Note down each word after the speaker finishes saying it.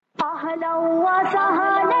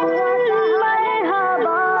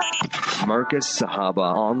Marcus Sahaba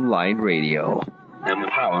Online Radio,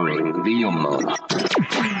 empowering the Ummah.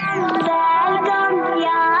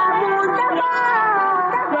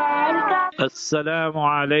 Assalamu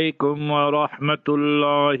alaikum wa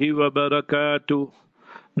rahmatullahi wa barakatuh.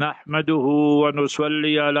 Nahmaduhu wa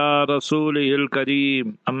nusalli ala rasulihil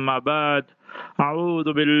kareem. Amma ba'd.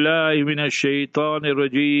 أعوذ بالله من الشيطان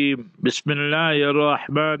الرجيم بسم الله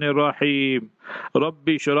الرحمن الرحيم رب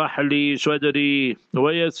اشرح لي صدري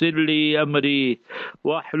ويسر لي أمري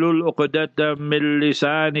واحلل عقدة من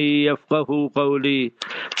لساني يفقه قولي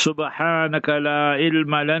سبحانك لا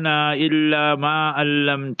علم لنا إلا ما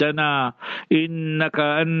علمتنا إنك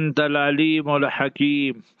أنت العليم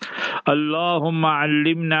الحكيم اللهم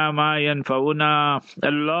علمنا ما ينفعنا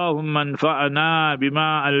اللهم انفعنا بما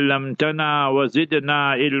علمتنا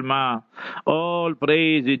وزدنا علما. All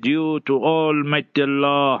praise is due to Almighty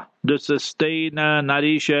Allah, the sustainer,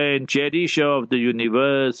 nourisher and cherisher of the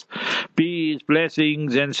universe. Peace,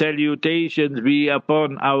 blessings and salutations be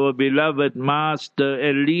upon our beloved master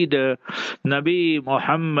and leader, Nabi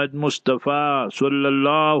Muhammad Mustafa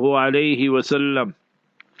sallallahu alayhi wasallam.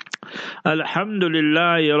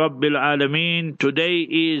 Alhamdulillahi Rabbil Alameen. Today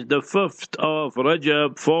is the 5th of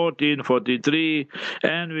Rajab 1443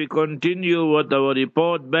 and we continue with our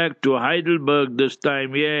report back to Heidelberg, this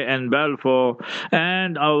time here in Balfour,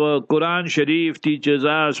 and our Quran Sharif teaches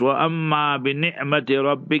us وَأَمَّا بِنِعْمَةِ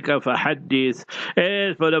رَبِّكَ فَحَدِّثْ.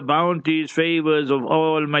 As for the bounties, favors of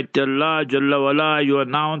Almighty Allah Jalla wala, you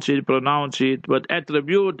announce it, pronounce it, but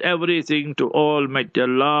attribute everything to Almighty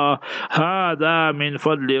Allah. هَذَا مِنْ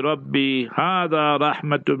فَضْلِ Rabbi, Hada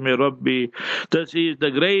Rahmatu min Rabbi. This is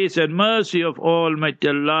the grace and mercy of Almighty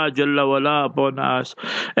Allah Jalla wala upon us.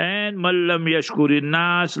 And Man lam yashkurin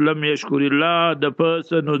nas, lam yashkurillah. The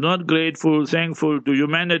person who is not grateful, thankful to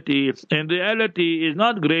humanity, in reality is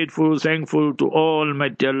not grateful, thankful to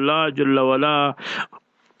Almighty Allah Jalla wala.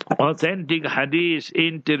 Authentic hadith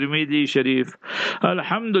in Tirmidhi Sharif.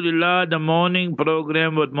 Alhamdulillah, the morning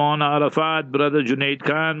program with Maulana Arafat, Brother Junaid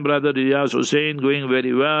Khan, Brother Riyaz Hussain going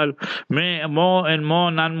very well. May more and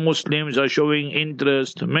more non-Muslims are showing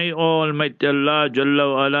interest. May Almighty Allah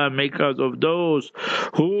Jalla wa ala make us of those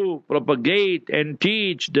who propagate and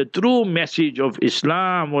teach the true message of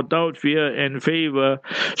Islam without fear and favor.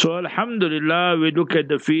 So Alhamdulillah, we look at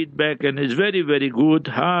the feedback and it's very, very good.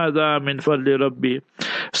 Hada min fadli Rabbi.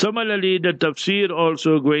 Similarly, the tafsir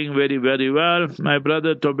also going very, very well. My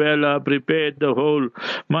brother Tobela prepared the whole,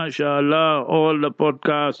 mashallah, all the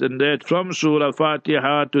podcasts and that from Surah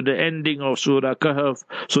Fatiha to the ending of Surah Kahf.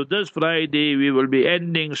 So this Friday we will be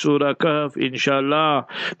ending Surah Kahf, inshallah,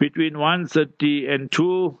 between 1:30 and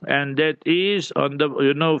 2, and that is on the,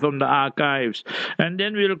 from the archives. And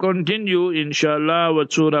then we'll continue, inshallah,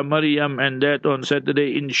 with Surah Maryam and that on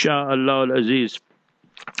Saturday, inshallah al-Aziz.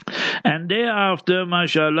 And thereafter,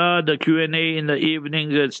 mashallah, the Q&A in the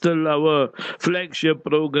evenings is still our flagship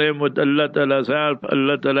program with Allah Ta'ala's help.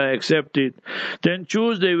 Allah Ta'ala accept it. Then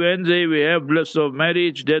Tuesday, Wednesday, we have Bliss of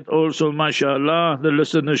Marriage. That also, mashallah, the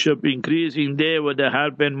listenership increasing there with the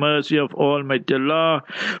help and mercy of Almighty Allah.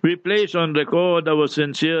 We place on record our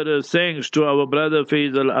sincerest thanks to our brother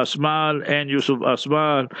Faisal Asmal and Yusuf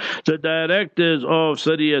Asmal, the directors of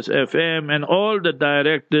Sirius FM and all the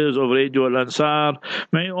directors of Radio Al-Ansar.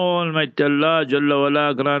 May Almighty Allah Jalla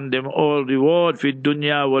wala grant them all reward fi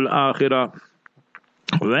dunya wal akhirah.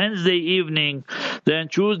 Wednesday evening, then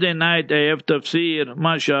Tuesday night I have tafsir,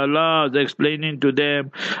 mashallah, explaining to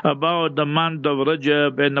them about the month of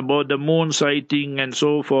Rajab and about the moon sighting and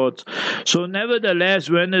so forth. So nevertheless,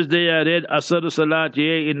 Wednesday I read Asr Salat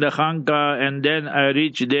here in the Khanka and then I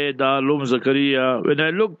reached there, Darul Zakaria. When I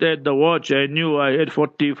looked at the watch, I knew I had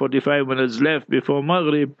 40-45 minutes left before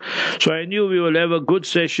Maghrib. So I knew we will have a good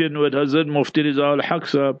session with Hazrat Mufti Rizal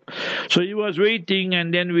Haqsab. So he was waiting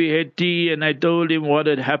and then we had tea and I told him what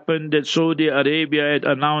had happened, that Saudi Arabia had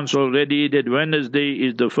announced already that Wednesday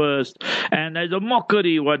is the first, and as a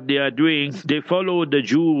mockery what they are doing, they follow the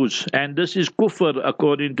Jews, and this is kufr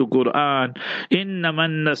according to Quran.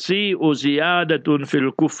 Innaman nasi'u ziyadatun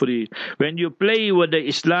fil kufri. When you play with the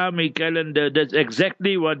Islamic calendar, that's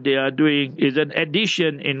exactly what they are doing, is an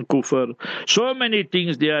addition in kufr. So many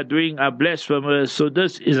things they are doing are blasphemous, so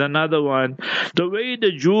this is another one. The way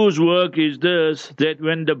the Jews work is this, that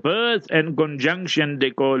when the birth and conjunction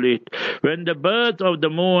they call it. When the birth of the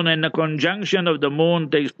moon and the conjunction of the moon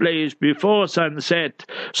takes place before sunset,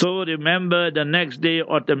 so remember the next day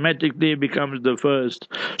automatically becomes the first.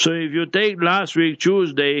 So if you take last week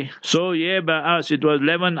Tuesday, so yeah, by us it was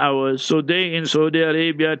 11 hours. So they in Saudi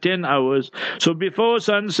Arabia 10 hours. So before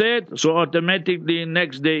sunset, so automatically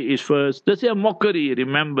next day is first. That's a mockery.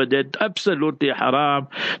 Remember that, absolutely haram.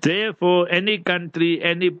 Therefore, any country,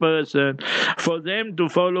 any person, for them to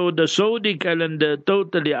follow the Saudi calendar,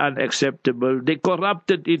 totally unacceptable. They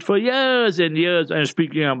corrupted it for years and years. I'm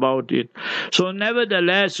speaking about it. So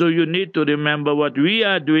nevertheless, so you need to remember what we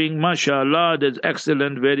are doing. MashaAllah, that's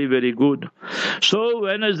excellent, very, very good. So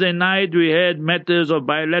Wednesday night we had matters of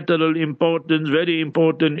bilateral importance, very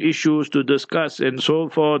important issues to discuss and so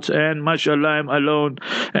forth. And MashaAllah, I'm alone.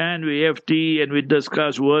 And we have tea and we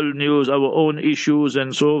discuss world news, our own issues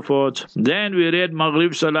and so forth. Then we read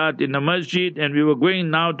Maghrib Salat in the masjid and we were going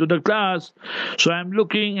now to the class. So I'm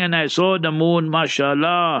looking and I saw the moon,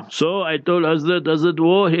 MashaAllah. So I told Hazrat,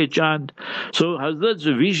 woh hai chand. So Hazrat's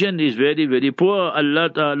vision is very, very poor. Allah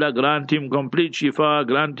Ta'ala grant him complete shifa,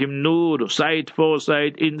 grant him nur, sight,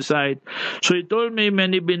 foresight, insight. So he told me,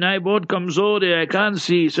 many binai bahut kamzor hai, I can't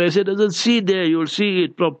see. So I said, Hazrat, see there, you'll see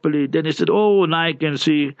it properly. Then he said, oh, now I can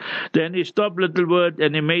see. Then he stopped little word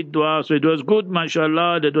and he made dua. So it was good,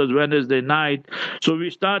 mashallah. That was Wednesday night. So we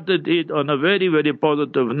started it on a very, very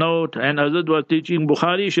positive note. And Hazrat was teaching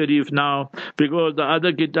Bukhari Sharif now because the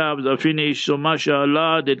other kitabs are finished. So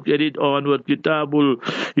mashallah, they carried on with kitabul,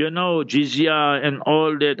 jizya and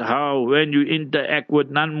all that, how when you interact with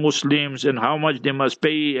non-Muslims and how much they must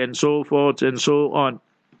pay and so forth and so on.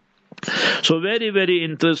 So very, very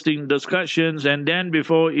interesting discussions. And then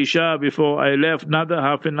before Isha, before I left, another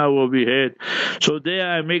half an hour we had. So there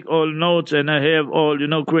I make all notes and I have all,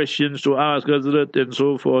 questions to ask Hazrat and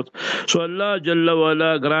so forth. So Allah Jalla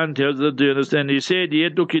wala grant Hazrat, you understand? He said, ye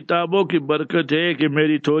to kitabo ki barakat hai ki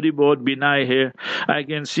meri thodi bahut binai hai. I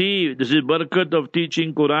can see this is barakat of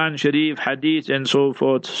teaching Quran, Sharif, Hadith and so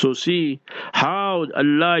forth. So see how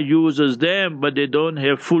Allah uses them, but they don't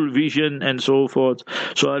have full vision and so forth.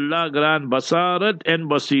 So Allah grant basarat and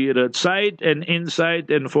basirat, sight and insight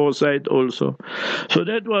and foresight also. So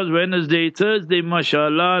that was Wednesday. Thursday,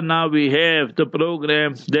 mashallah, now we have the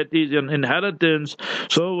program that is an inheritance.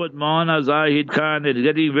 So with Maulana Zahid Khan, it's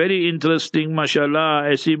getting very interesting, mashallah.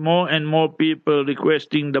 I see more and more people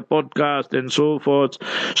requesting the podcast and so forth.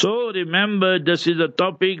 So remember, this is a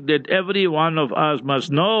topic that every one of us must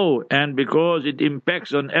know, and because it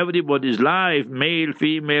impacts on everybody's life, male,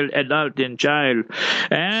 female, adult and child.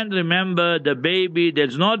 And remember, the baby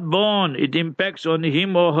that's not born, it impacts on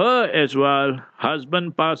him or her as well.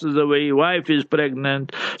 Husband passes away, wife is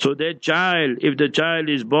pregnant. So that child, if the child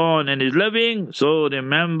is born and is living, so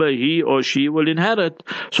remember he or she will inherit.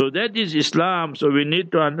 So that is Islam. So we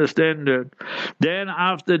need to understand that. Then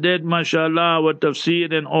after that, mashallah, what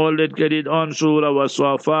tafsir and all that carried on, Surah was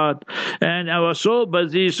Safat. And I was so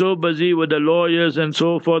busy with the lawyers and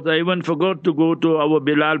so forth, I even forgot to go to our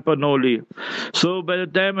Bilal Panoli. So by the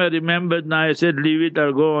time I remembered, now I said, leave it,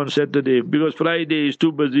 I'll go on Saturday, because Friday is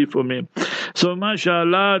too busy for me. So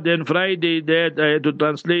mashallah, then Friday that I had to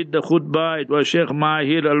translate the khutbah. It was Sheikh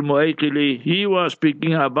Mahir al-Muaykili. He was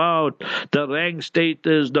speaking about the rank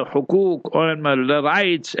status, the hukuk, the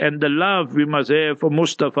rights and the love we must have for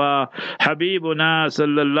Mustafa, Habibuna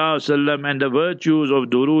sallallahu alaihi wasallam, and the virtues of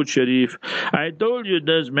Durood Sharif. I told you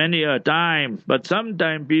this many a time, but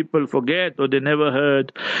sometimes people forget or they never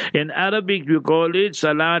heard. In Arabic we call it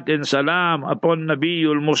Salat and Salam upon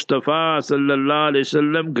Nabiul Mustafa sallallahu alaihi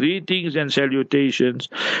wasallam, greetings and salutations.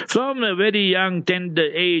 From a very young, tender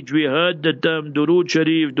age, we heard the term Durood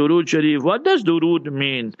Sharif, Durood Sharif. What does Durood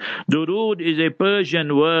mean? Durood is a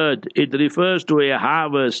Persian word. It refers to a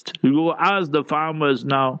harvest. You ask the farmers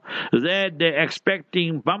now that they're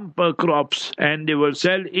expecting bumper crops and they will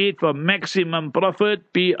sell it for maximum profit,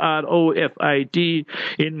 Profit,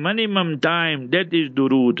 in minimum time. That is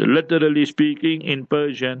Durood, literally speaking in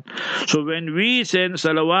Persian. So when we send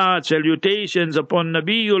salawat, salutations upon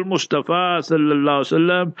Nabiul Mustafa sallallahu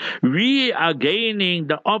alaihi wasallam, we are gaining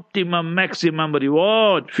the optimum, maximum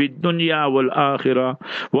reward fi dunya wal akhirah.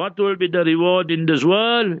 What will be the reward in this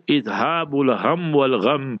world? Idhabul ham wal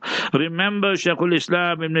gham. Remember, Shaykhul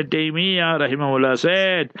Islam Ibn Taymiyyah rahimahullah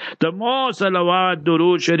said, the more salawat,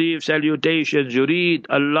 durood sharif, salutations you read,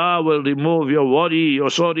 Allah will remove your worry, your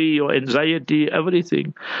sorry, your anxiety,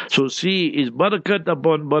 everything. So see, is barakat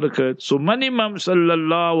upon barakat. So minimum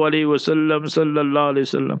sallallahu alaihi wasallam, sallallahu alaihi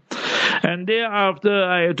wasallam. And And thereafter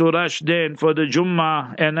I had to rush then for the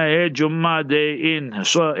Jummah, and I had Jummah there in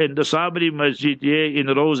the Sabri Masjid here in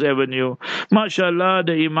Rose Avenue. MashaAllah,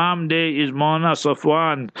 the Imam there is Maulana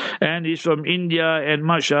Safwan, and he's from India, and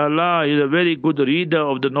MashaAllah, he's a very good reader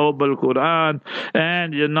of the Noble Quran.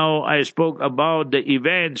 And I spoke about the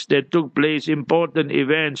events that took place, important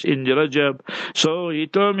events in Rajab. So he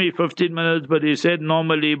told me 15 minutes, but he said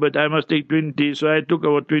normally, but I must take 20, so I took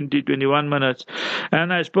about 20, 21 minutes.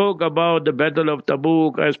 And I spoke about the Battle of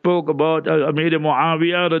Tabuk. I spoke about Amir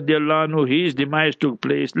Muawiyah radiallahu anhu, his demise took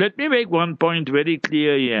place. Let me make one point very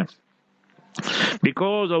clear here,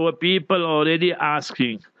 because our people are already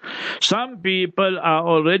asking. Some people are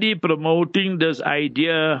already promoting this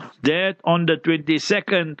idea that on the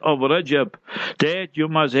 22nd of Rajab, that you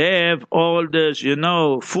must have all this,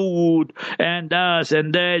 food and this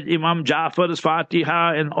and that, Imam Jafar's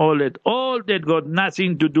Fatiha and all that. All that got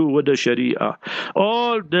nothing to do with the Sharia.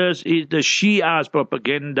 All this is the Shia's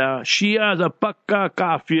propaganda. Shia's a pakka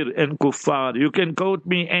kafir and kuffar. You can quote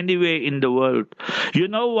me anywhere in the world. You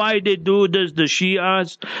know why they do this, the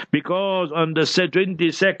Shias? Because on the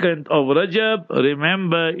 22nd of Rajab,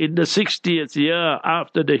 remember, in the 60th year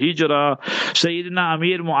after the Hijrah, Sayyidina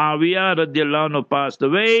Amir Muawiyah radiallahu anhu passed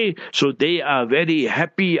away, so they are very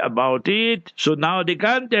happy about it. So now they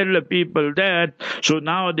can't tell the people that, so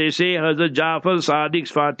now they say Hazrat Jafar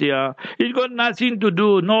Sadiq's Fatiha. It got nothing to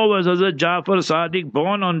do, nor was Hazrat Jafar Sadiq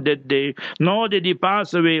born on that day, nor did he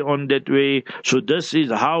pass away on that way. So this is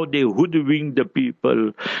how they hoodwink the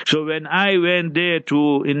people. So when I went there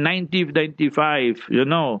in 1995,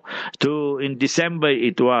 in December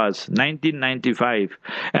it was, 1995.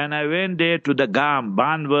 And I went there to the Gam,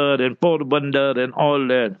 Banwar and Porbandar and all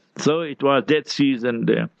that. So it was that season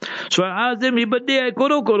there. So I asked them, but they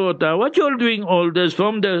Korota, what you all doing all this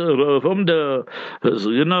from the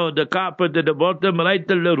carpet at the bottom right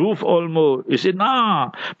till the roof almost? He said,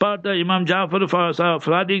 nah, but Imam Jafar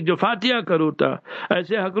Sadiq jo Fatiha karota. I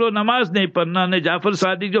said, Hakro namaz nahi padna, ne Jafar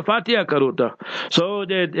Sadiq jo Fatiha karota. So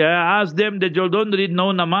that I asked them that you don't read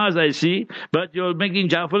no namaz, I see, but you're making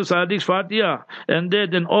Jafar Sadiq's Fatiha, and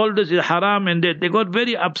that and all this is haram, and that they got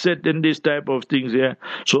very upset in this type of things here.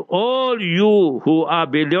 So all you who are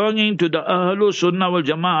belonging to the Ahlul Sunnah wal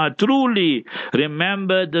Jama'ah, truly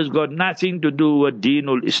remember this got nothing to do with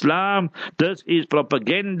Deenul Islam. This is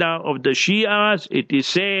propaganda of the Shias. It is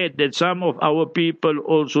said that some of our people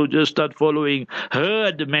also just start following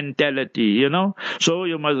herd mentality, So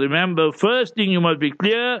you must remember, first thing you must be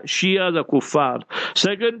clear, Shias are kuffar.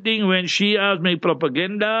 Second thing, when Shias make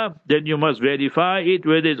propaganda, then you must verify it,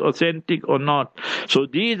 whether it's authentic or not. So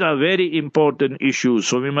these are very important issues.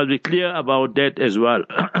 So we must be clear about that as well.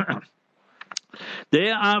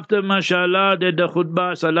 Thereafter, mashallah, that the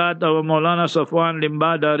khutbah, salat, our Maulana Safwan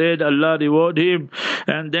Limbada read, Allah reward him.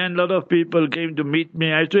 And then a lot of people came to meet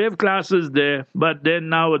me. I used to have classes there, but then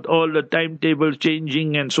now with all the timetables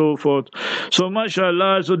changing and so forth. So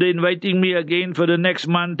mashallah, so they're inviting me again for the next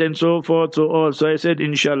month and so forth. So I said,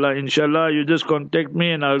 inshallah, you just contact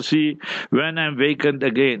me and I'll see when I'm vacant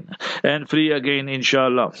again and free again,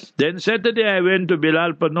 inshallah. Then Saturday I went to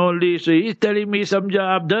Bilal Panoli, so he's telling me, Samjha,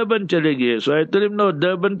 aap Durban chale gaye. So I told him, no,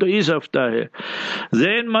 Durban to is hafta hai.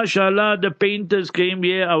 Then, mashallah, the painters came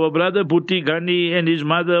here. Our brother Puti Ghani and his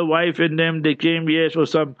mother, wife and them, they came here for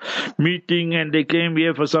some meeting and they came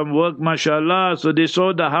here for some work, mashallah. So they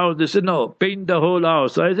saw the house. They said, no, paint the whole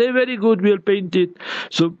house. So I said, very good, we'll paint it.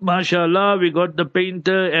 So, mashallah, we got the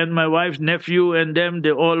painter and my wife's nephew and them,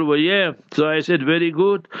 they all were here. So I said, very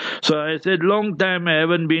good. So I said, long time I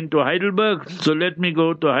haven't been to Heidelberg, so let me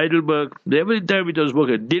go to Heidelberg. Every time it was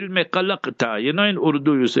spoken, Dil mein qalaq tha. In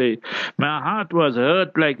Urdu you say, my heart was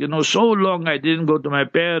hurt, so long I didn't go to my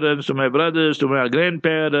parents, to my brothers, to my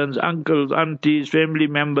grandparents, uncles, aunties, family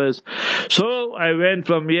members. So I went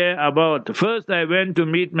from here first I went to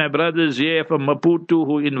meet my brothers here from Maputo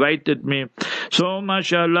who invited me. So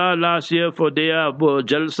mashallah, last year for their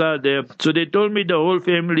jalsa there, so they told me the whole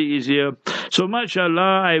family is here. So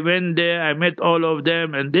mashallah, I went there, I met all of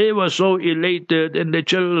them and they were so elated, and the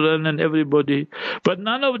children and everybody, but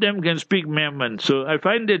none of them can speak Memon. So I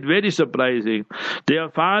find it very surprising. Their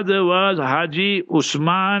father was Haji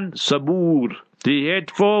Usman Sabur. He had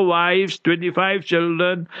 4 wives, 25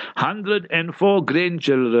 children, 104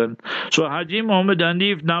 grandchildren. So Haji Muhammad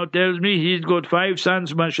Hanif now tells me he's got 5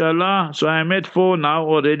 sons, mashallah. So I met 4 now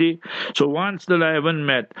already. So one still I haven't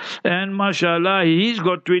met. And mashallah, he's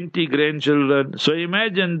got 20 grandchildren. So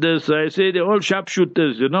imagine this. I say they're all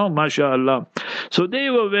sharpshooters, mashallah. So they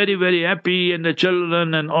were very, very happy, and the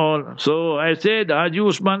children and all. So I said, Haji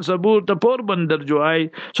Usman Sabur, the Porbandar jo aaye.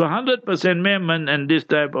 So 100% Memon and this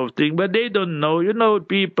type of thing. But they don't know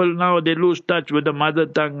People now, they lose touch with the mother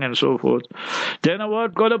tongue and so forth. Then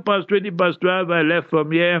about 12:15, I left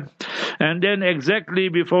from here. And then exactly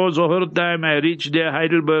before Zohar time, I reached there,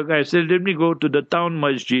 Heidelberg. I said, let me go to the town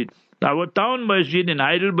masjid. Our town masjid in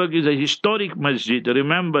Heidelberg is a historic masjid.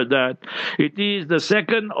 Remember that. It is the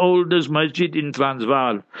second oldest masjid in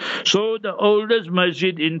Transvaal. So the oldest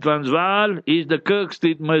masjid in Transvaal is the Kirk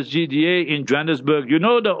Street Masjid here in Johannesburg. You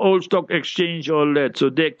know the old stock exchange, all that. So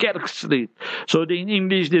they're Kirk Street. So in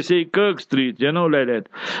English they say Kirk Street, like that.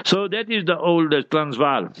 So that is the oldest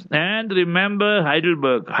Transvaal. And remember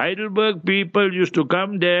Heidelberg. Heidelberg people used to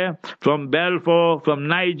come there from Balfour, from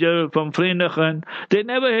Niger, from Vereniging. They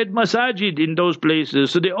never had masajid in those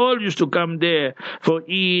places. So they all used to come there for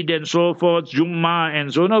Eid and so forth, Jummah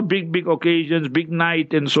and so on, big occasions, big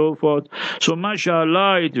night and so forth. So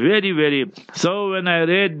mashallah, it's very, very. So when I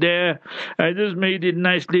read there, I just made it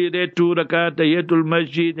nicely, read 2 rakat, Tahiyatul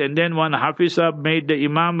Masjid, and then one Hafiz Sahib made the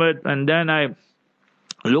imamat, and then I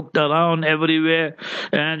looked around everywhere,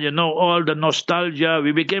 and all the nostalgia.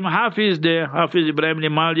 We became Hafiz there. Hafiz Ibrahim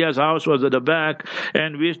Limalia's house was at the back,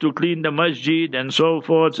 and we used to clean the masjid and so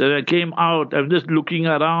forth. And I came out, I'm just looking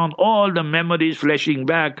around, all the memories flashing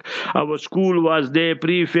back. Our school was there,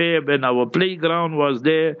 prefab, and our playground was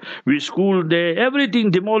there. We schooled there.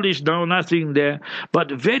 Everything demolished now, nothing there.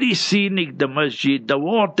 But very scenic, the masjid, the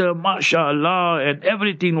water, mashallah, and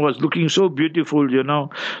everything was looking so beautiful,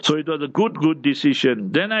 So it was a good decision.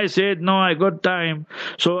 Then I said, no, I got time.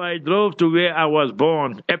 So I drove to where I was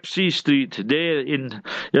born, Epsy Street, there in,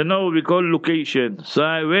 we call location. So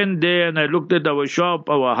I went there and I looked at our shop,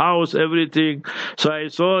 our house, everything. So I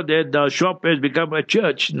saw that the shop has become a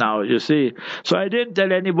church now, you see. So I didn't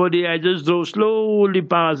tell anybody. I just drove slowly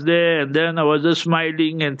past there, and then I was just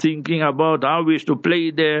smiling and thinking about how we used to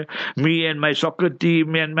play there, me and my soccer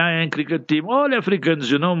team and my cricket team, all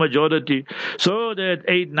Africans, majority. So that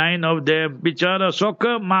 8, 9 of them, bichara soccer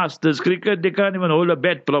masters, cricket, they can't even hold a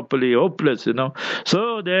bat properly, hopeless,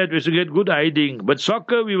 So that we should get good hiding. But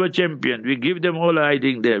soccer, we were champion. We give them all a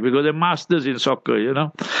hiding there because they're masters in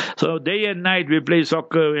soccer, So day and night we play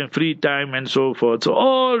soccer in free time and so forth. So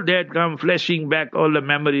all that come flashing back, all the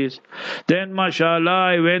memories. Then,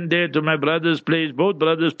 mashallah, I went there to my brother's place. Both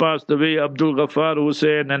brothers passed away, Abdul Ghaffar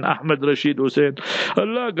Hoosen and Ahmed Rashid Hoosen.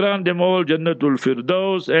 Allah grant them all Jannatul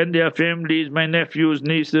Firdaus and their families, my nephews,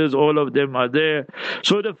 nieces, all of them are there.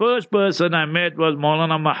 So the first person I met was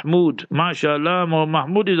Maulana Mahmood. MashaAllah,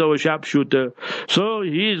 Mahmood is our sharpshooter. So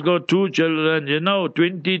he's got 2 children.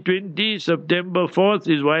 2020, September 4th,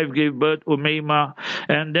 his wife gave birth, Umayma.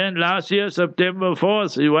 And then last year, September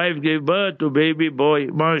 4th, his wife gave birth to baby boy,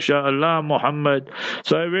 MashaAllah, Muhammad.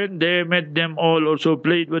 So I went there, met them all, also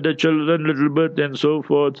played with the children a little bit and so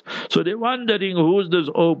forth. So they're wondering, who's this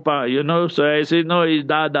Opa, So I say, no, he's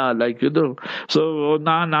Dada, So,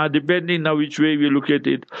 Nana, depending on which way we look at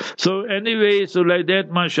it. So anyway, so like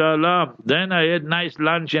that, mashallah. Then I had nice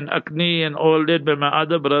lunch and akni and all that by my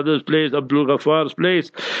other brother's place, Abdul Ghafar's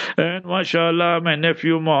place. And mashallah, my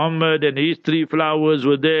nephew Muhammad and his 3 flowers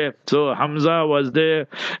were there. So Hamza was there,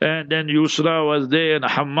 and then Yusra was there, and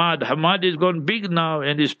Hamad. Hamad is gone big now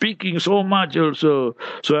and is speaking so much also.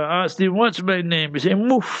 So I asked him, what's my name? He said,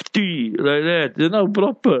 Mufti, like that,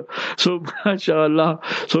 proper. So mashallah.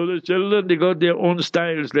 So the children, they got their own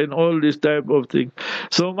styles and all this type of thing.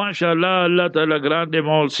 So mashallah, Allah Ta'ala grant them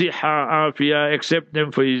all siha, afia, accept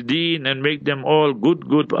them for his deen and make them all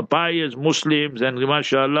good, pious Muslims, and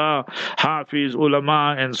mashallah, hafiz,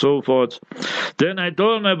 ulama and so forth. Then I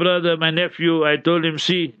told my brother, my nephew, I told him,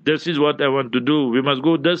 see, this is what I want to do. We must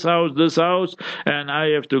go this house, and I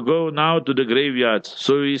have to go now to the graveyards.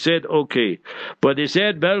 So he said, okay. But he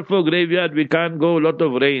said, Balfour graveyard, we can't go, lot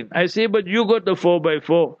of rain. I say, but you got the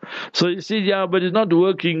 4x4. So he said, yeah, but it's not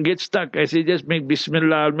working, get stuck. I said, just make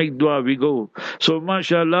bismillah, I'll make dua, we go. So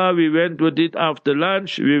mashallah, we went with it after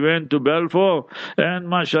lunch. We went to Balfour, and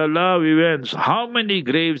mashallah, we went. How many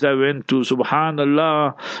graves I went to,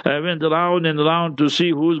 subhanallah. I went round and round to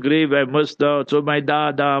see whose grave I missed out. So my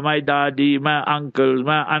dada, my daddy, my uncles,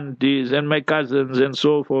 my aunties, and my cousins, and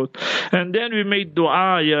so forth. And then we made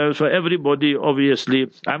dua for everybody, obviously.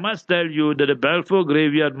 I must tell you that the Balfour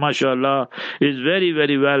graveyard, mashallah, is very,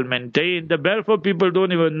 very well maintained. The Balfour people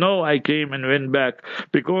don't even know I came and went back,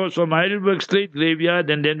 because from Heidelberg straight graveyard,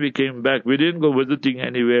 and then we came back. We didn't go visiting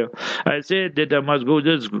anywhere. I said that I must go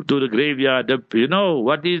just to the graveyard.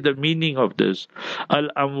 What is the meaning of this?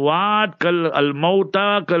 Al-amwat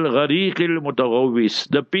al-mauta kal-ghariq al-mutaghawwis.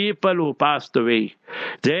 The people who passed away,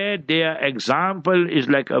 that their example is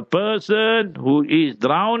like a person who is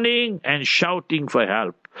drowning and shouting for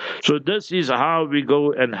help. So this is how we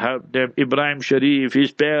go and help them. Ibrahim Sharif,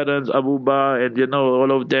 his parents, Abu Ba, and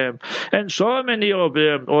all of them, and so many of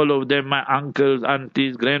them, all of them, my uncles,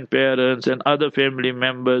 aunties, grandparents, and other family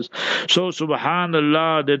members. So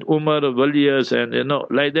subhanallah, that Umar Waliyas, and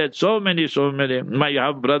like that, so many.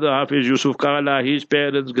 My brother Hafiz Yusuf Kala, his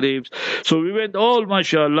parents' graves. So we went all,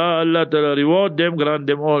 mashallah, Allah Ta'ala reward them, grant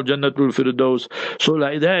them all Jannatul Firdaus. So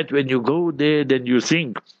like that, when you go there, then you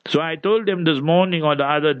think. So I told them this morning or the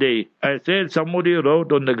other day, I said somebody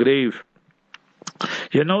wrote on the grave.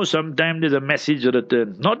 Sometimes there's a message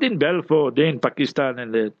written, not in Balfour, they're in Pakistan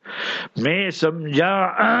and that. मैं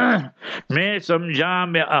समझा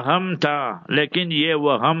मैं अहम था, लेकिन ये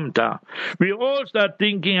वहम था. We all start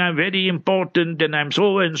thinking I'm very important and I'm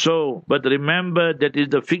so and so, but remember that is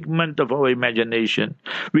the figment of our imagination.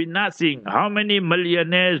 We're nothing. How many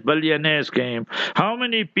millionaires, billionaires came? How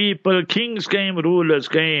many people, kings came, rulers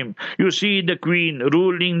came? You see the Queen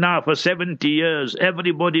ruling now for 70 years,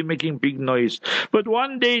 everybody making big noise. But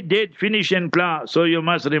one day they'd finish in class, so you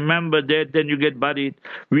must remember that. Then you get buried.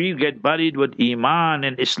 We get buried with Iman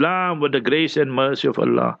and Islam, with the grace and mercy of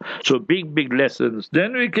Allah. So big lessons.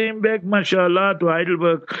 Then we came back, mashallah, to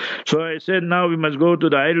Heidelberg. So I said, now we must go to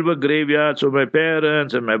the Heidelberg graveyard. So my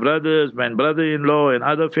parents and my brothers, my brother-in-law and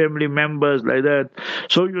other family members like that.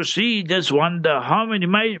 So you see, just wonder how many,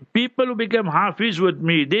 my people who became Hafiz with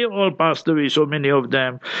me, they all passed away, so many of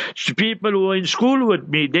them. People who were in school with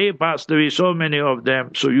me, they passed away, so many of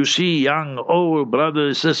them. So you see, young, old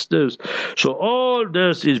brothers, sisters. So all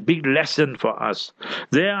this is big lesson for us.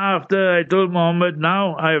 Thereafter, I told Muhammad,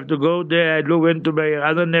 now I have to go there. I went to my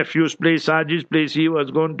other nephew's place, Sajid's place. He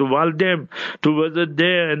was going to Waldem to visit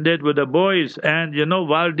there and that with the boys. And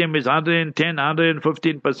Waldem is 110,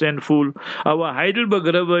 115% full. Our Heidelberg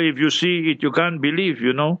River, if you see it, you can't believe,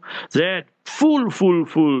 that full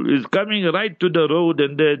is coming right to the road,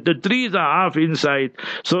 and the trees are half inside.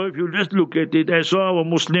 So if you just look at it, I saw our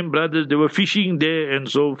Muslim brothers, they were fishing there and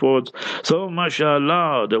so forth. So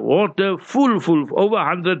mashallah, the water full, over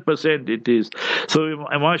 100% it is. So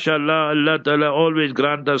mashallah, Allah Ta'ala always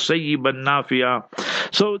grant us sayyiban nafiya.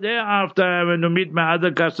 So thereafter I went to meet my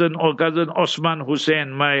other cousin Osman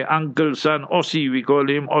Hoosen, my uncle's son, Ossi, we call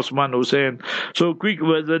him Osman Hoosen. So quick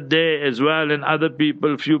visit there as well, and other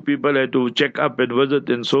people, few people had to check up and visit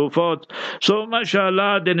and so forth. So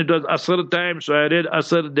mashallah, then it was Asr time, so I read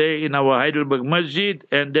Asr day in our Heidelberg Masjid,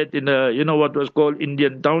 and that in what was called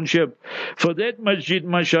Indian Township. For that Masjid,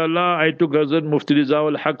 mashallah, I took Hazrat Mufti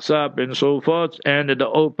Rizal Haq Sahab and so forth, and at the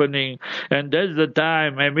opening, and that's the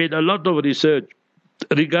time I made a lot of research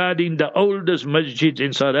regarding the oldest masjid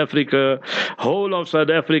in South Africa, whole of South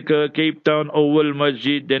Africa, Cape Town Oval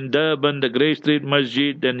Masjid, then Durban, the Grey Street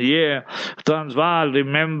Masjid, then Transvaal,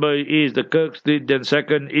 remember, is the Kirk Street, then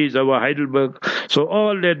second is our Heidelberg. So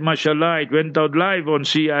all that, mashallah, it went out live on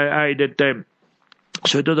CII that time.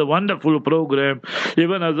 So it was a wonderful program.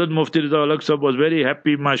 Even Hazrat Mufti Rizal Haq Sahab was very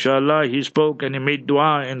happy, mashallah. He spoke and he made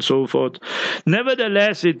dua and so forth.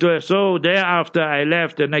 Nevertheless, it was so thereafter I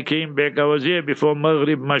left and I came back. I was here before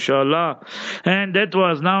Maghrib, mashallah. And that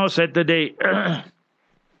was now Saturday.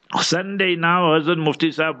 Sunday now, Hazrat Mufti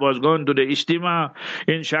Sahab was going to the Ijtima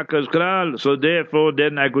in Shakas Kral, so therefore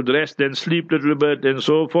then I could rest and sleep a little bit and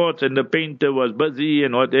so forth, and the painter was busy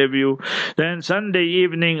and what have you. Then Sunday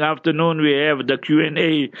evening, afternoon, we have the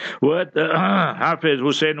Q&A with Hafiz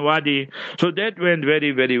Hussain Wadi. So that went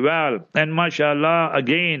very, very well. And mashallah,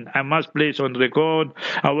 again, I must place on record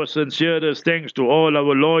our sincerest thanks to all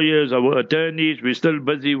our lawyers, our attorneys. We're still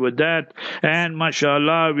busy with that. And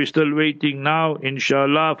mashallah, we're still waiting now,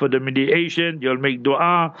 inshallah, for the mediation. You'll make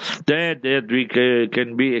dua that we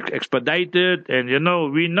can be expedited. And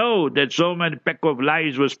we know that so many pack of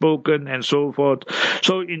lies were spoken and so forth.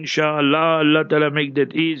 So inshallah, Allah Ta'ala make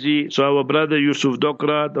that easy. So our brother Yusuf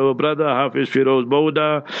Dokrat, our brother Hafiz Firoz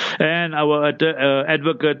Bouda, and our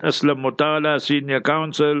advocate Aslam Mutala, senior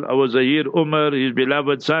counsel, our Zahir Umar, his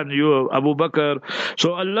beloved son, Abu Bakr.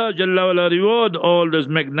 So Allah Jalla wala reward all those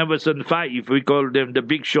magnificent five. We call them the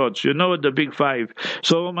big shots. The big five.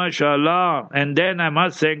 So mashallah. And then I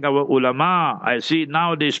must thank our ulama. I see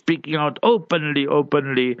now they're speaking out openly.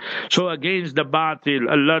 So against the batil,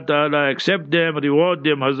 Allah Ta'ala accept them, reward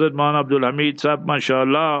them. Hazrat Maulana Abdul Hamid Sahab,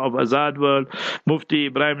 mashallah, of Azad World, Mufti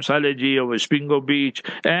Ibrahim Saleji of Spingo Beach,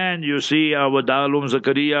 and you see our Dalum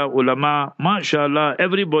Zakaria ulama, mashallah,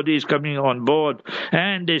 everybody is coming on board,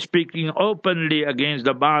 and they're speaking openly against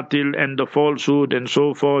the batil and the falsehood and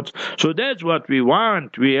so forth. So that's what we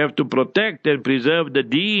want. We have to protect and preserve the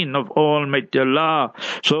deen deen of Almighty Allah.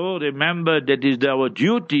 So remember, that is our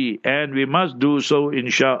duty, and we must do so,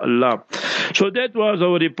 inshallah. So that was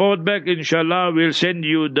our report back. Inshallah, we'll send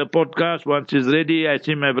you the podcast once it's ready. I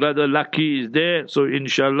see my brother Lucky is there, so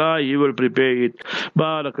inshallah he will prepare it.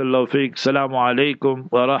 Barakallahu feek. Assalamu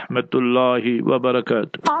alaikum wa rahmatullahi wa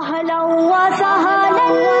barakatuh.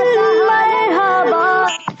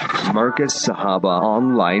 Marcus Sahaba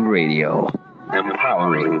Online Radio,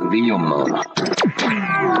 empowering the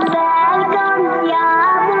Ummah.